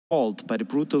appalled by the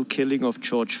brutal killing of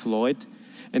George Floyd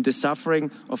and the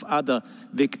suffering of other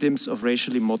victims of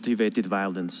racially motivated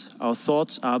violence. Our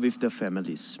thoughts are with their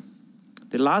families.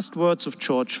 The last words of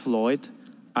George Floyd,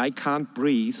 "I can't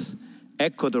breathe,"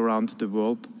 echoed around the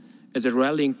world as a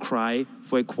rallying cry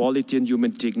for equality and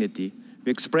human dignity.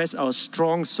 We express our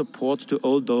strong support to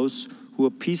all those who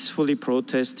are peacefully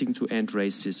protesting to end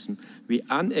racism. We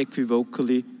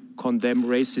unequivocally condemn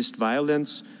racist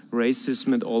violence,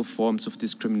 racism and all forms of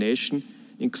discrimination,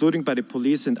 including by the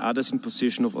police and others in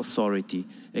position of authority,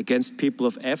 against people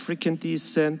of African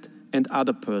descent and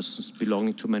other persons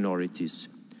belonging to minorities.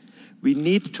 We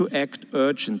need to act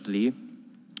urgently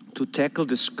to tackle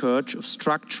the scourge of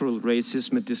structural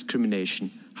racism and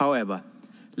discrimination. However,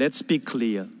 let's be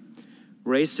clear.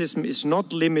 Racism is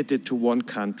not limited to one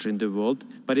country in the world,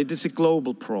 but it is a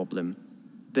global problem.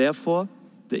 Therefore,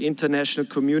 the international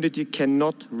community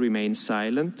cannot remain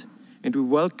silent, and we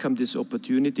welcome this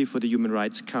opportunity for the Human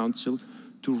Rights Council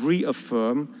to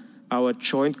reaffirm our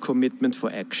joint commitment for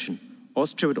action.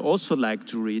 Austria would also like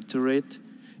to reiterate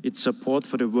its support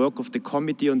for the work of the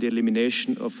Committee on the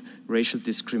Elimination of Racial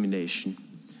Discrimination.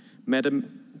 Madam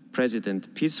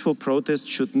President, peaceful protests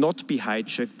should not be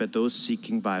hijacked by those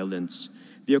seeking violence.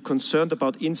 We are concerned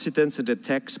about incidents and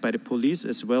attacks by the police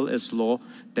as well as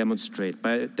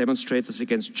by demonstrators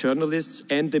against journalists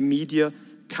and the media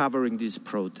covering these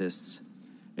protests.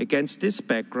 Against this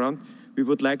background, we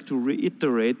would like to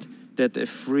reiterate that a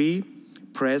free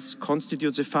press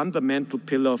constitutes a fundamental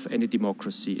pillar of any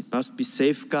democracy. It must be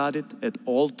safeguarded at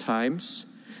all times,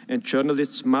 and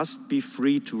journalists must be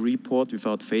free to report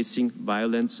without facing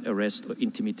violence, arrest, or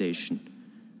intimidation.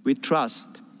 We trust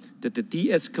that the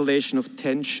de-escalation of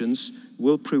tensions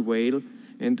will prevail,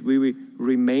 and we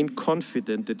remain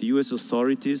confident that the US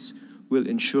authorities will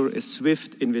ensure a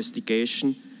swift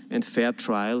investigation and fair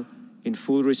trial in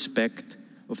full respect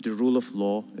of the rule of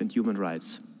law and human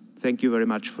rights. Thank you very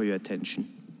much for your attention.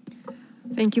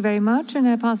 Thank you very much, and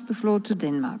I pass the floor to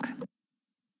Denmark.